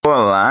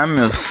Olá,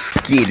 meus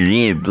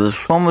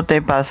queridos. Como tem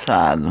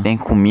passado? Tem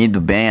comido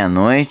bem à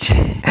noite?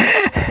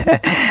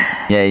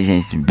 E aí,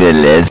 gente,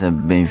 beleza?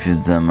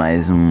 Bem-vindos a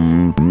mais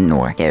um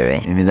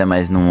NoaCast. Bem-vindos a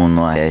mais um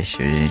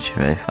NoaCast. Hoje a gente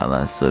vai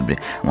falar sobre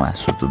um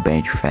assunto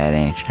bem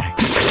diferente.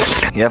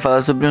 Eu ia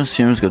falar sobre uns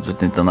filmes que eu tô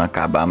tentando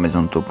acabar, mas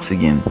eu não tô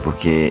conseguindo.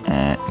 Porque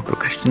é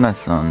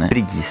procrastinação, né?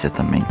 Preguiça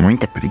também.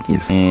 Muita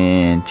preguiça.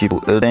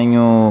 Tipo, eu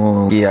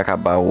tenho que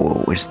acabar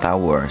o Star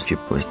Wars.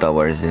 Tipo, o Star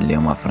Wars, ele é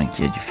uma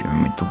franquia de filme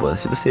muito boa.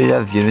 Se vocês já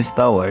viram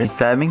Star Wars,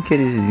 sabem que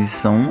eles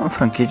são uma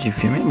franquia de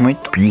filme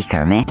muito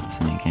pica, né? Não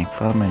sei nem quem é que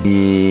fala, mas...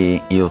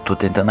 E eu tô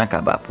tentando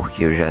acabar,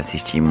 porque eu já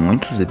assisti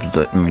muitos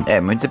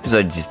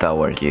episódios de Star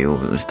Wars. Que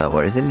o Star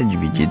Wars, ele é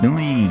dividido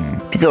em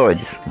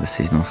episódios,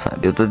 vocês não sabem.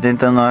 Eu tô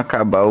tentando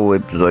acabar o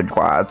episódio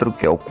 4,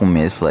 que é o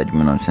começo lá de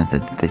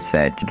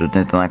 1977. Tô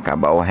tentando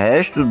acabar o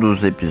resto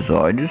dos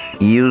episódios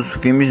e os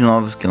filmes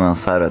novos que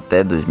lançaram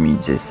até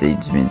 2016,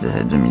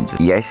 2017,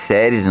 2018. E as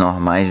séries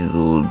normais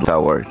do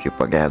Star Wars,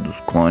 tipo a Guerra dos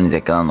Clones e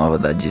aquela nova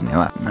da Disney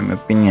lá. Na minha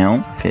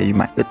opinião, feia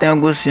demais. Eu tenho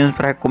alguns filmes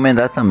pra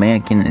recomendar também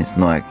aqui nesse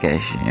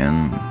NoaCast. Eu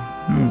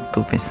não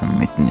tô pensando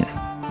muito nisso,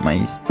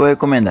 mas vou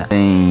recomendar.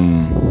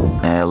 Tem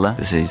ela,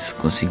 se vocês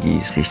conseguirem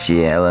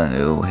assistir ela,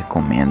 eu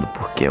recomendo,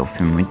 porque é um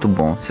filme muito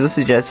bom. Se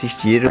vocês já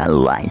assistiram, dá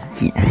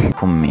like,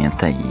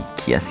 comenta aí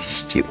que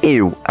assistiu.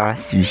 Eu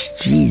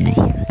assisti.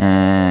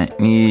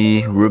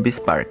 E Ruby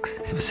Sparks,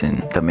 se você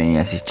também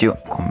assistiu,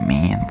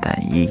 comenta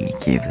aí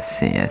que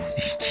você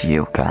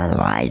assistiu, dá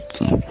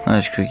like.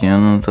 Acho que aqui eu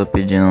não tô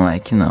pedindo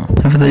like não.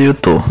 Na verdade eu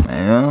tô.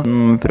 Eu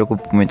não me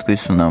preocupo muito com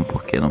isso não,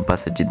 porque não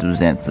passa de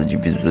 200 de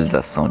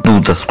visualização de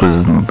todas as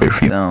coisas no meu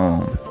perfil.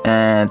 Então,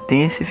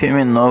 tem esse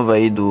filme novo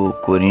aí do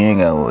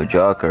Coringa, o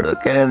Joker. Tô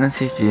querendo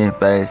assistir,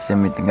 parece ser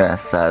muito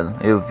engraçado.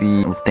 Eu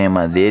vi o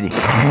tema dele.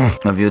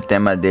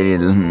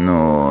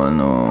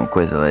 No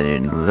coisa lá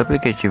no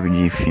aplicativo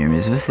de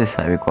filmes. Você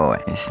sabe qual é?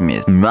 Esse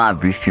mesmo.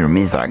 9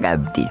 filmes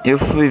HD. Eu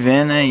fui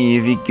ver, né, e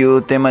vi que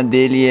o tema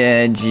dele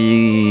é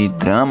de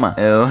drama.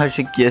 Eu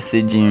achei que ia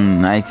ser de,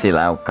 sei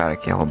lá, o cara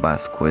quer roubar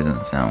as coisas.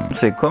 Não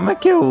sei como é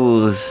que é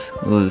os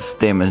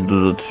temas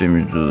dos outros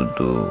filmes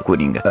do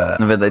Coringa.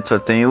 Na verdade só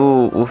tem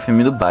o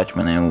filme do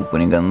Batman, né? O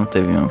Coringa não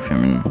teve um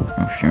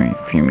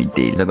filme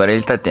dele. Agora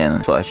ele tá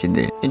tendo, sorte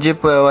dele. E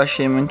tipo, eu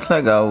achei muito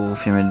legal o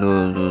filme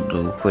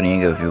do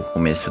Coringa. Eu vi o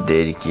começo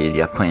dele, que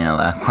ele apanha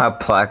lá com a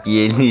placa e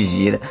ele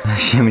gira.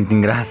 Achei muito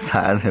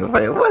engraçado. Eu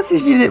falei, eu vou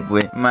assistir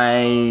depois.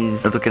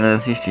 Mas eu tô querendo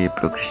assistir.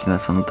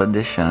 Procrastinação não tá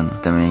deixando.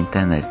 Também a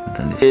internet não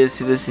tá deixando. E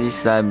se vocês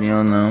sabem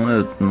ou não,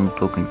 eu não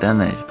tô com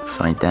internet.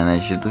 Só a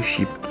internet do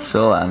chip do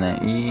celular, né?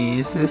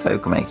 E você sabe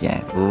como é que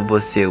é. Ou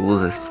você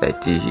usa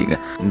 7 GB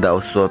da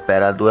sua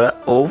operadora,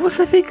 ou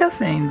você fica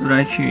sem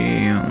durante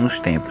uns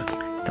tempos.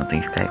 Então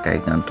tem que ficar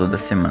recarregando toda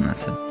semana,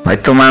 sabe? Vai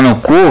tomar no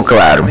cu,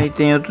 claro. E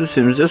tem outros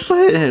filmes. Eu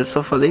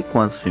só falei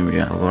quantos filmes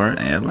já. Agora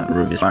ela,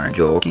 Ruby Sparks,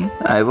 Joking.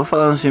 Eu vou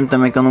falar um filme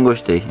também que eu não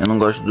gostei. Eu não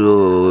gosto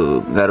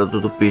do Garoto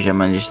do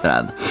Pijama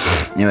Listrado.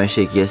 Eu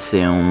achei que ia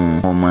ser um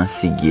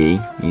romance gay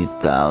e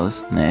tal,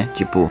 né?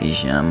 Tipo,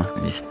 pijama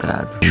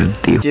listrado,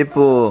 judeu.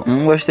 Tipo,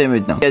 não gostei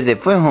muito não. Quer dizer,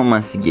 foi um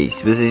romance gay.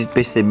 Se vocês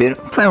perceberam,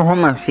 foi um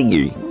romance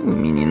gay. O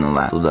menino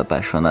lá, tudo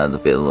apaixonado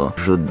pelo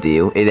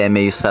judeu. Ele é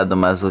meio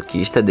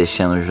sadomasoquista,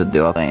 deixando o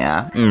judeu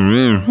apanhar.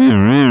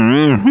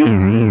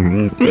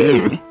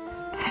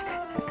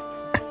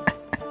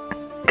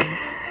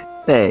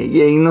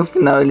 E aí no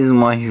final eles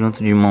morrem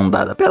junto de mão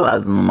dada,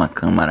 pelado numa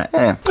câmara.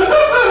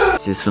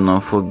 Se isso não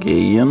for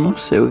gay, eu não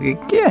sei o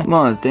que é.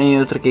 Bom, tem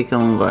outra aqui que eu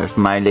não gosto.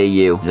 Marley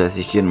e eu. Já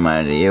assistiram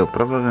Marley e eu?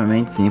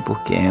 Provavelmente sim,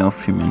 porque é um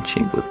filme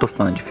antigo. Eu tô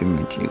falando de filme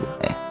antigo.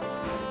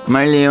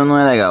 Marley e eu não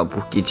é legal,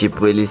 porque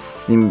tipo,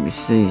 eles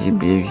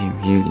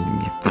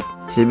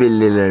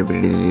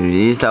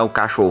isso é o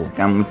cachorro.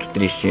 É muito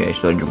triste a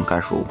história de um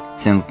cachorro.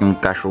 Sendo que um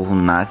cachorro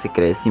nasce,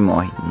 cresce e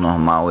morre.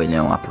 Normal, ele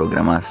é uma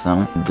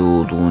programação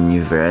do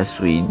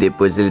universo. E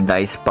depois ele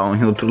dá spawn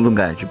em outro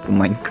lugar, tipo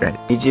Minecraft.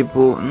 E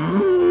tipo,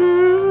 não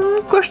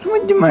gosto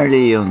muito de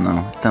Marley e eu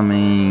não.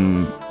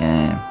 Também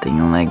tem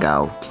um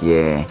legal que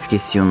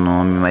esqueci o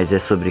nome, mas é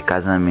sobre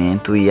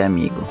casamento e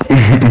amigo.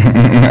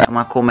 É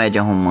uma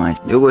comédia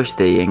romântica. Eu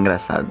gostei, é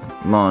engraçado.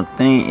 Bom,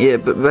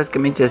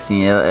 basicamente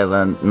assim,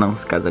 ela não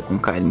se casa com o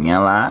carinha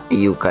lá,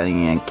 e o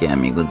carinha que é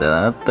amigo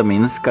dela também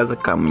não se casa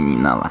com a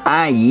menina lá.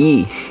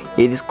 Aí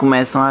eles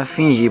começam a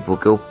fingir,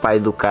 porque o pai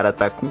do cara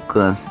tá com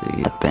câncer.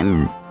 Até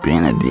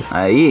pena disso.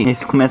 Aí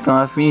eles começam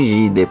a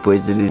fingir,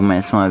 depois eles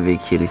começam a ver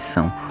que eles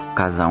são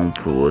casar um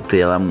pro outro,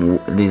 e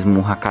ele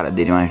esmurra a cara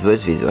dele umas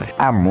 2 vezes, eu acho.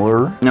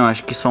 Amor? Não,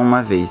 acho que só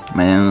uma vez,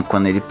 mas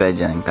quando ele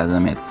pede ela em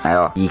casamento. Aí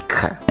ó,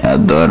 pica. Eu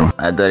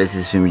adoro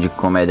esses filmes de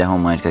comédia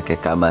romântica que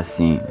acaba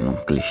assim, num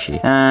clichê.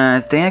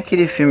 Tem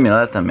aquele filme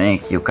lá também,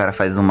 que o cara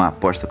faz uma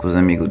aposta com os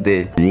amigos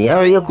dele, e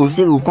eu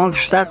consigo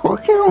conquistar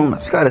qualquer um.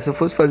 Cara, se eu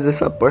fosse fazer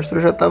essa aposta,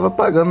 eu já tava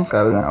pagando os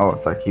caras, né? Ó,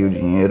 tá aqui o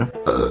dinheiro.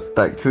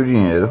 Tá aqui o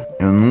dinheiro.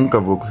 Eu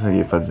nunca vou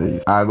conseguir fazer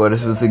isso. Agora,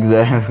 se você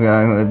quiser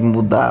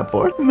mudar a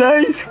aposta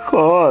na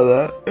escola,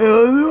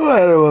 eu não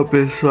era uma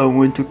pessoa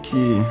muito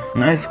que...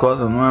 Na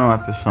escola eu não era uma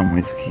pessoa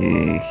muito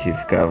que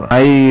ficava...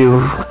 Aí,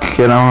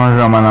 queira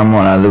arranjar uma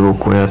namorada, eu vou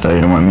correr atrás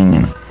de uma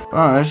menina.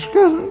 Acho que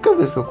a única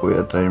vez que eu corri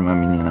atrás de uma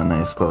menina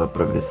na escola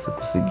pra ver se eu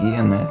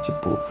conseguia, né?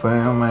 Tipo, foi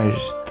umas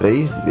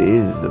 3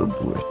 vezes ou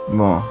 2.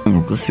 Bom, eu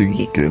não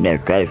consegui, que minha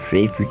cara é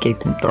feia e fiquei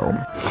com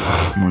trauma.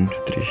 Muito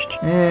triste.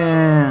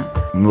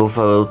 Vou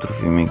falar outro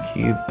filme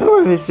aqui.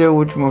 Vai ver se é o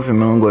último filme.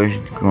 Eu não gosto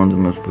quando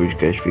meus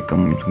podcasts ficam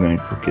muito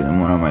grandes, porque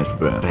demora mais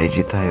pra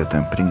editar. Eu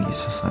tenho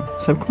preguiça, sabe?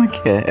 Sabe como é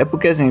que é? É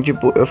porque assim,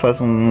 tipo, eu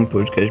faço um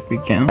podcast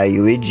pequeno, aí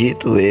eu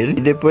edito ele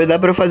e depois dá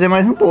pra eu fazer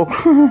mais um pouco.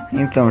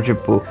 Então,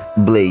 tipo,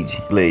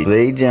 Blade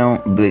é um...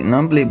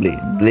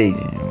 Blade,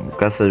 o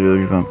Caçador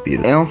de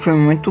Vampiros. É um filme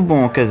muito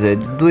bom, quer dizer,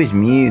 de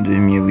 2000,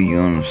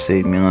 2001, não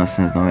sei,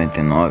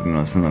 1999,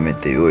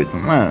 1998.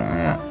 Mano,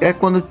 é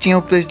quando tinha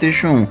o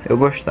PlayStation 1, eu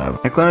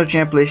gostava. É quando eu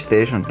tinha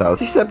PlayStation e tal.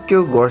 Vocês sabem que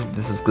eu gosto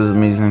dessas coisas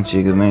meio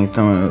antigas, né?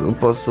 Então eu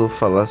posso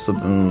falar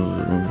sobre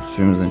uns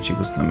filmes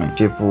antigos também.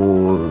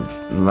 Tipo,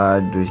 lá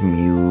de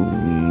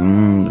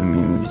 2001,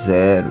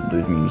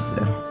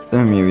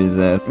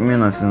 2000,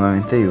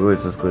 1998,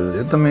 essas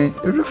coisas.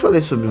 Eu já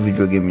falei sobre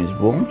videogames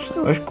bons.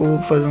 Eu acho que eu vou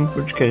fazer um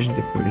podcast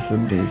depois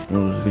sobre isso.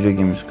 Os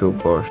videogames que eu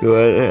gosto.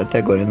 Eu até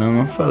agora ainda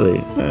não falei.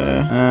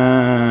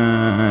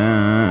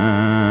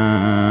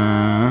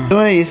 Então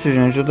é isso,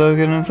 gente. Eu tava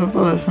querendo só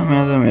falar essa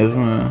merda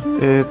mesmo.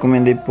 Eu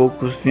recomendei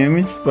poucos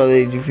filmes.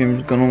 Falei de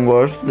filmes que eu não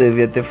gosto.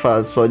 Devia ter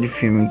falado só de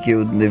filme que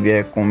eu devia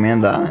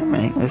recomendar,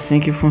 né? Mas assim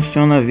que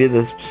funciona a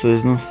vida. As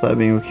pessoas não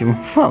sabem o que vão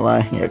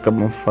falar e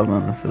acabam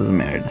falando essas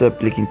merdas. Isso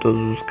aplica em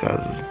todos os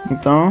casos.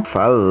 Então,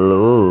 falou.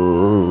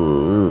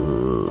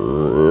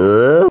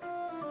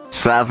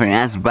 Salvem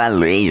as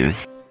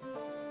baleias.